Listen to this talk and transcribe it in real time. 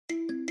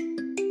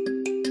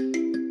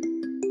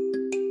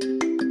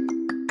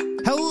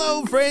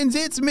Hello friends,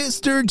 it's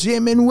Mr.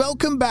 Jim and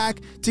welcome back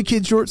to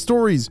Kid Short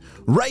Stories.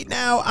 Right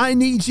now, I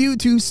need you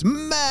to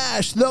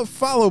smash the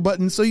follow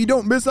button so you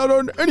don't miss out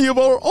on any of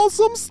our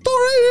awesome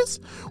stories.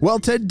 Well,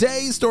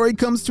 today's story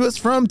comes to us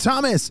from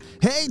Thomas.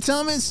 Hey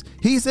Thomas,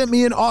 he sent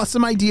me an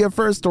awesome idea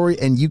for a story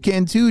and you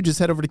can too. Just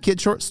head over to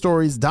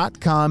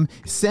kidshortstories.com,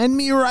 send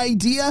me your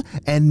idea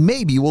and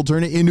maybe we'll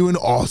turn it into an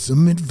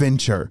awesome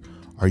adventure.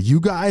 Are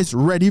you guys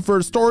ready for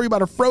a story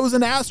about a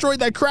frozen asteroid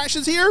that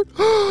crashes here?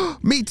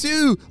 Me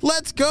too.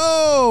 Let's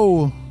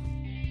go.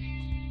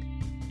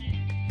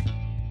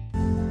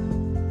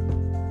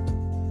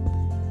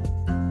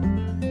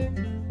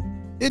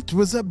 It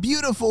was a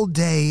beautiful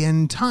day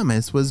and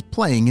Thomas was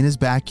playing in his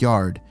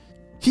backyard.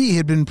 He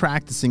had been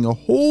practicing a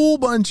whole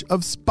bunch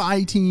of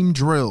spy team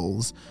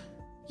drills.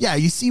 Yeah,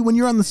 you see, when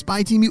you're on the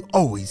spy team, you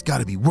always got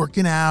to be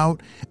working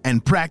out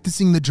and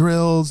practicing the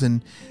drills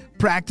and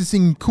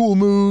practicing cool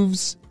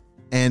moves,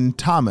 and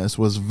Thomas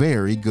was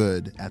very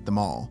good at them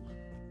all.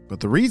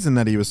 But the reason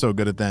that he was so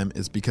good at them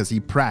is because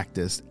he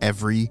practiced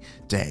every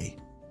day.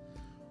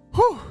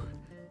 Whew,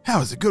 that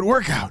was a good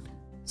workout,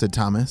 said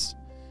Thomas,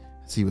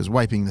 as he was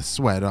wiping the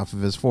sweat off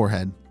of his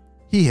forehead.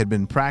 He had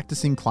been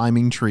practicing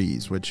climbing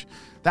trees, which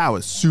that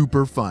was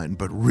super fun,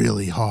 but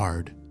really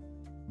hard.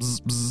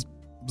 Bzz, bzz,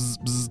 bzz,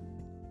 bzz.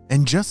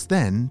 And just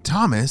then,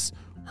 Thomas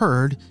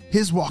heard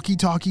his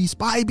walkie-talkie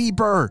spy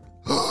beeper.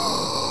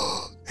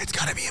 It's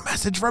gotta be a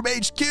message from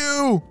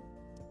HQ.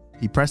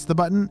 He pressed the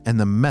button and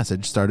the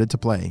message started to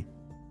play.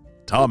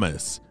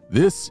 Thomas,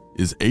 this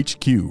is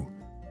HQ.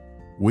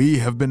 We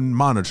have been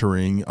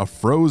monitoring a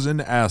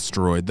frozen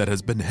asteroid that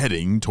has been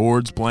heading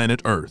towards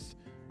planet Earth.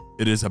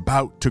 It is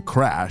about to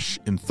crash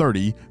in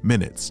 30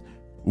 minutes.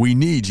 We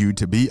need you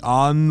to be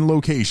on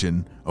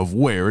location of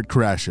where it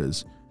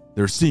crashes.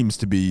 There seems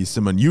to be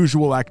some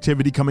unusual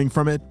activity coming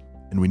from it,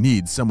 and we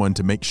need someone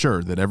to make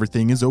sure that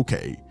everything is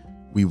okay.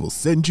 We will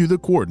send you the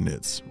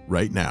coordinates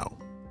right now.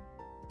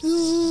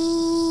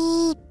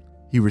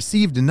 He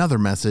received another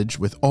message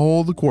with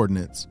all the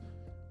coordinates.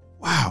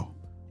 Wow,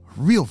 a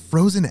real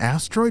frozen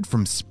asteroid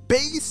from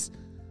space?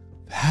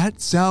 That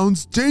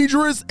sounds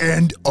dangerous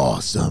and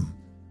awesome,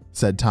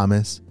 said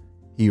Thomas.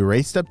 He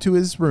raced up to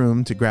his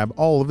room to grab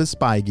all of his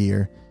spy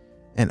gear,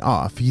 and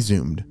off he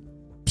zoomed.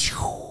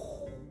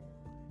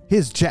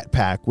 His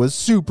jetpack was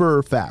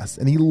super fast,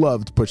 and he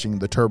loved pushing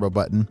the turbo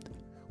button.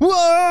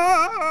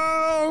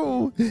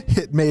 Whoa!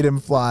 It made him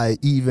fly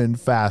even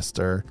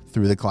faster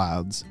through the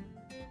clouds.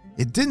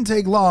 It didn't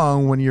take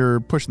long when you're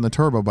pushing the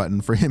turbo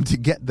button for him to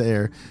get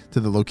there to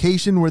the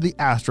location where the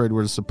asteroid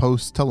was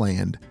supposed to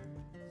land.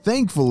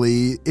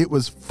 Thankfully, it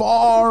was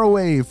far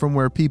away from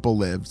where people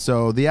lived,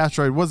 so the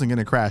asteroid wasn't going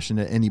to crash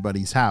into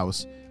anybody's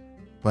house.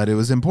 But it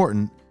was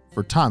important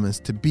for Thomas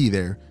to be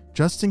there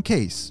just in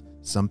case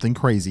something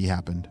crazy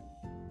happened.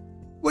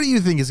 What do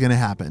you think is going to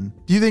happen?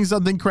 Do you think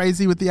something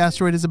crazy with the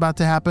asteroid is about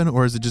to happen,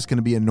 or is it just going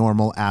to be a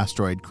normal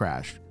asteroid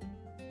crash?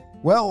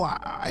 Well,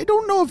 I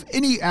don't know if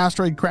any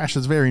asteroid crash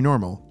is very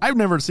normal. I've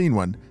never seen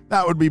one.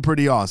 That would be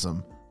pretty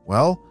awesome.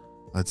 Well,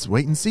 let's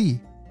wait and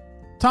see.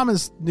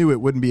 Thomas knew it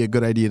wouldn't be a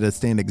good idea to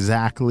stand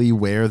exactly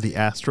where the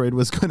asteroid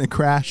was going to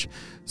crash,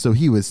 so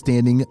he was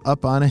standing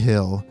up on a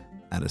hill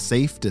at a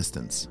safe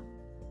distance.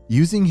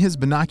 Using his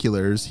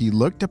binoculars, he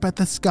looked up at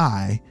the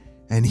sky,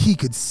 and he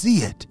could see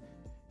it.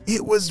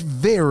 It was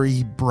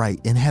very bright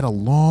and had a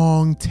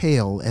long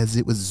tail as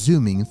it was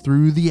zooming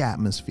through the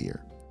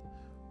atmosphere.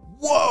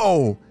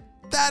 Whoa!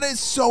 That is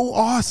so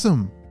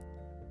awesome!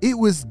 It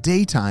was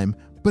daytime,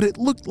 but it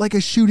looked like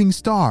a shooting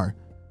star.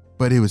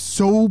 But it was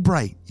so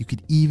bright you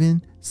could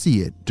even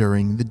see it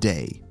during the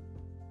day.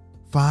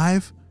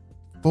 5,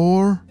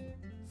 4,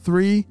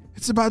 3,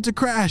 it's about to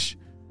crash!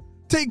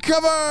 Take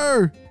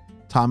cover!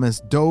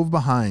 Thomas dove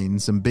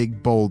behind some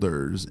big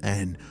boulders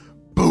and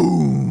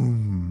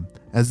boom!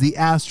 As the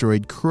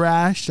asteroid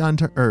crashed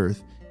onto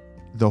Earth,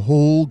 the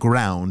whole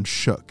ground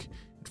shook.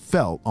 It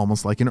felt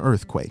almost like an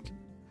earthquake.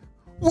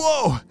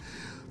 Whoa!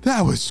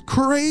 That was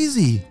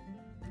crazy!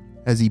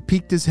 As he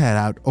peeked his head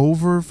out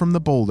over from the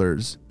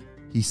boulders,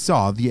 he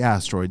saw the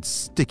asteroid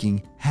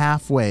sticking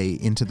halfway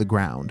into the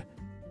ground.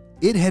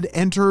 It had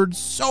entered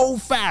so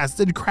fast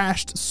and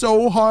crashed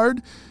so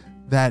hard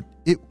that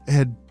it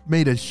had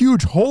made a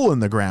huge hole in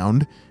the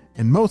ground,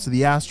 and most of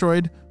the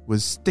asteroid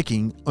was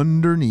sticking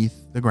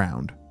underneath the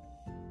ground.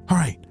 All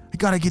right, I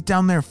gotta get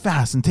down there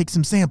fast and take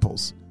some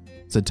samples,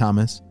 said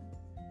Thomas.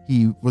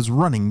 He was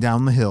running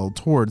down the hill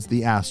towards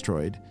the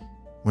asteroid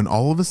when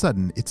all of a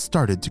sudden it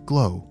started to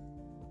glow.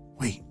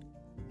 Wait,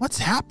 what's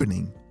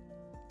happening?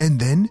 And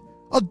then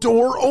a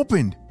door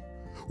opened.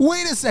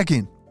 Wait a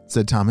second,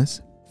 said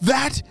Thomas.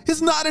 That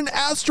is not an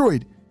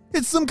asteroid.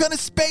 It's some kind of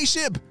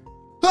spaceship.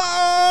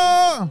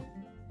 Ah!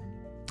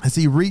 As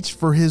he reached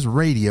for his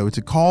radio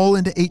to call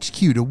into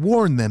HQ to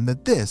warn them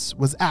that this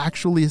was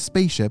actually a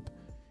spaceship,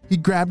 he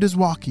grabbed his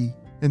walkie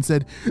and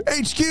said,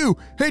 HQ,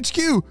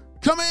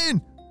 come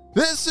in.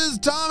 This is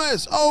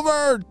Thomas,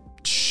 over.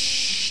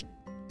 Shh.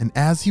 And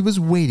as he was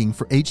waiting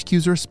for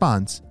HQ's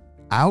response,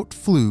 out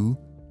flew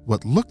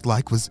what looked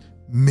like was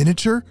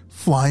miniature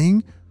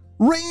flying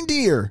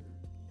reindeer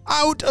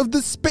out of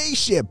the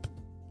spaceship.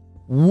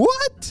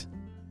 What?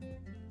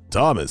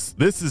 Thomas,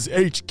 this is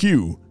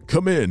HQ.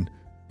 Come in.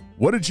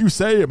 What did you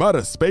say about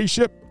a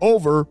spaceship?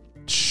 Over.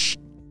 Shh.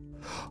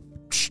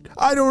 Shh.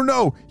 I don't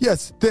know.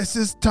 Yes, this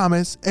is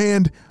Thomas,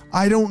 and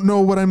I don't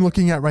know what I'm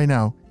looking at right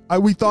now.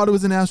 We thought it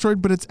was an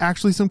asteroid, but it's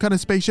actually some kind of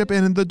spaceship,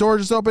 and the door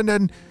just opened,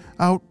 and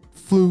out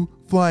flew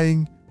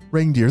flying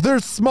reindeer. They're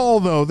small,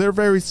 though. They're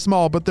very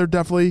small, but they're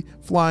definitely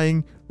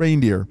flying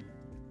reindeer.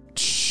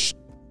 Shh.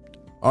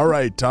 All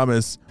right,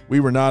 Thomas. We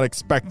were not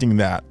expecting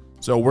that.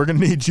 So we're going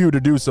to need you to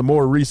do some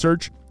more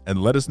research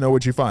and let us know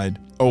what you find.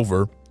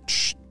 Over.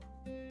 Shh.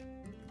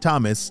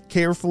 Thomas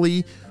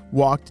carefully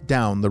walked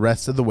down the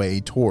rest of the way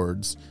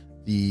towards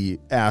the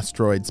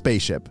asteroid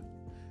spaceship.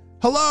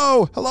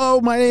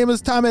 Hello, my name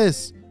is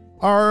Thomas.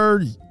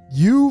 Are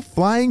you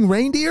flying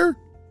reindeer?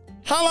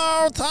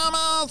 Hello,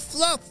 Thomas.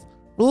 Yes,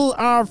 we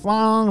are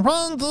flying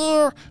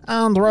reindeer,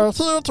 and we're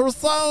here to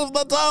save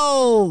the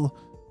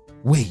day.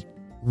 Wait,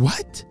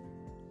 what?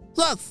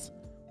 Yes,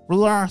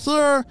 we are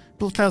here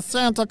because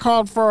Santa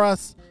called for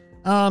us,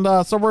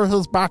 and so we're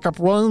his backup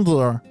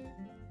reindeer.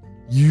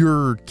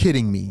 You're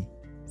kidding me,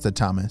 said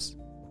Thomas.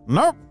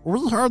 Nope,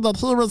 we heard that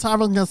he was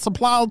having a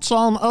supply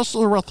chain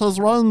issue with his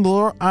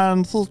reindeer,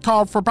 and he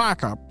called for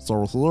backup,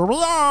 so here we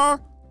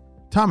are.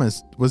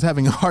 Thomas was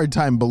having a hard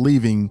time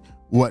believing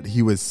what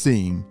he was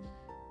seeing.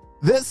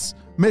 This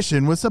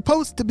mission was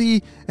supposed to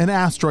be an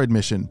asteroid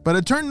mission, but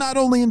it turned not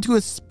only into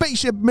a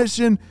spaceship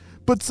mission,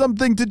 but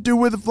something to do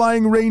with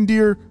flying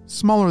reindeer,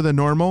 smaller than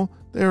normal.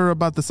 They were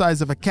about the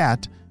size of a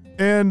cat,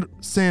 and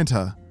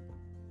Santa.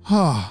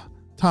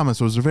 Thomas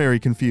was very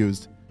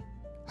confused.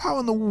 How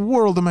in the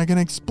world am I going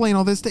to explain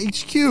all this to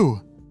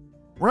HQ?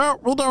 Well,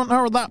 we don't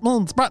know what that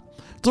means, but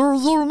do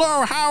you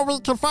know how we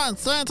can find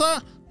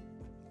Santa?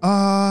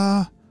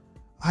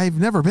 I've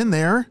never been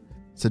there,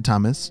 said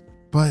Thomas,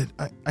 but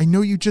I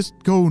know you just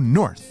go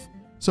north.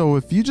 So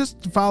if you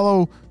just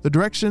follow the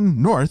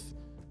direction north,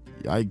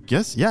 I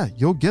guess, yeah,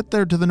 you'll get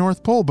there to the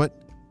North Pole, but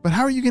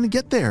how are you going to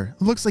get there?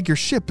 It looks like your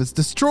ship is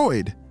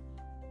destroyed.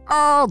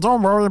 Oh,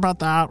 don't worry about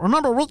that.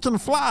 Remember, we can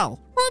fly.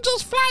 We'll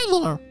just fly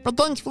there. But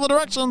thanks for the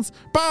directions.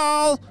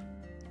 Bye.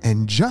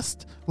 And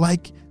just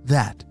like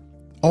that,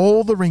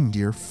 all the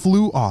reindeer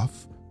flew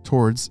off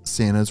towards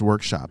Santa's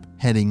workshop,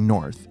 heading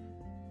north.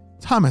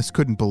 Thomas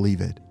couldn't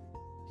believe it.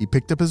 He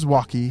picked up his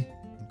walkie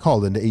and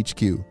called into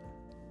HQ.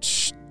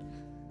 Shh.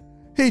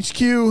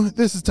 HQ,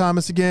 this is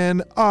Thomas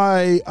again.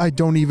 I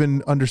don't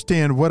even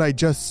understand what I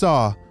just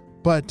saw,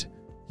 but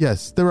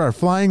yes, there are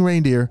flying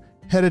reindeer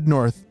headed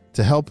north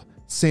to help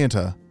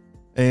Santa,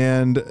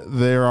 and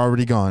they're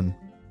already gone.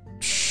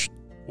 Shh.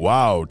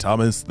 Wow,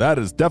 Thomas, that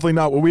is definitely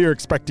not what we were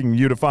expecting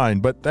you to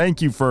find, but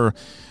thank you for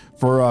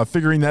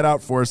figuring that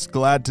out for us.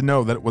 Glad to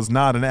know that it was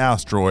not an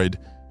asteroid,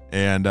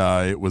 and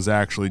it was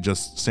actually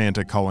just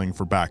Santa calling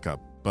for backup.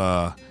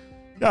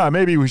 Yeah,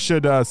 maybe we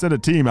should send a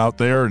team out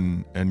there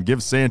and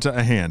give Santa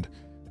a hand.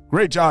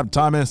 Great job,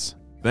 Thomas.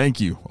 Thank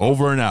you.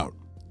 Over and out.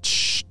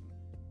 Shh.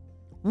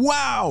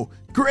 Wow,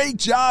 great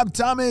job,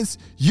 Thomas.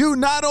 You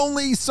not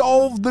only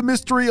solved the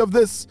mystery of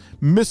this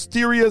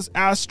mysterious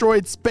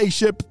asteroid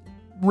spaceship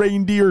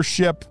reindeer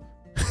ship,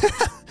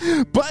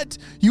 but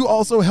you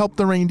also helped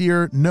the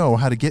reindeer know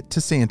how to get to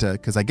Santa,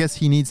 because I guess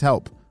he needs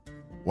help.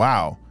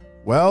 Wow.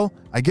 Well,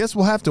 I guess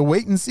we'll have to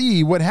wait and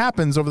see what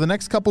happens over the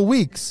next couple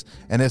weeks,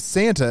 and if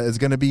Santa is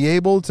going to be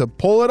able to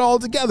pull it all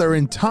together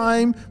in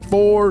time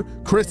for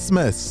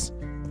Christmas.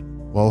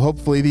 Well,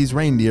 hopefully these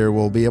reindeer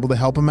will be able to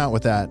help him out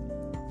with that.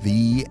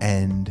 The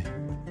end.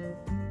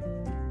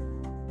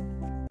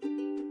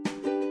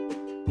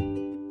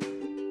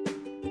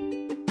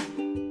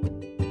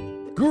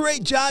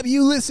 Great job.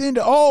 You listened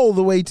all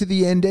the way to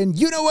the end, and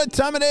you know what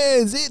time it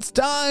is. It's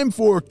time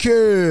for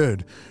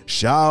Kid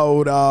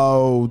Shout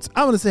Outs.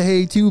 I want to say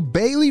hey to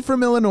Bailey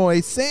from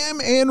Illinois,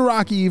 Sam and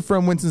Rocky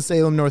from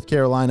Winston-Salem, North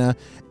Carolina,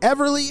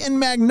 Everly and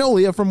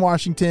Magnolia from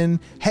Washington,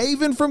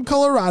 Haven from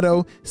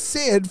Colorado,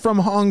 Sid from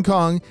Hong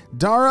Kong,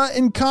 Dara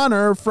and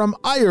Connor from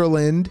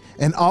Ireland,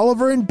 and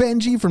Oliver and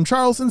Benji from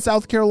Charleston,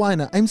 South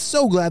Carolina. I'm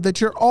so glad that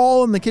you're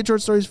all in the Kid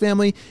Short Stories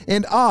family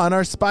and on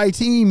our spy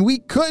team. We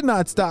could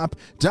not stop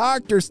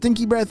Dr.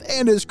 Stinky Breath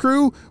and his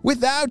crew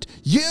without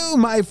you,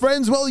 my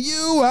friends. Well,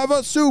 you have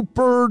a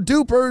super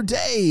duper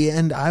day,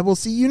 and I will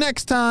see you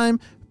next time.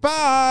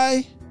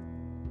 Bye.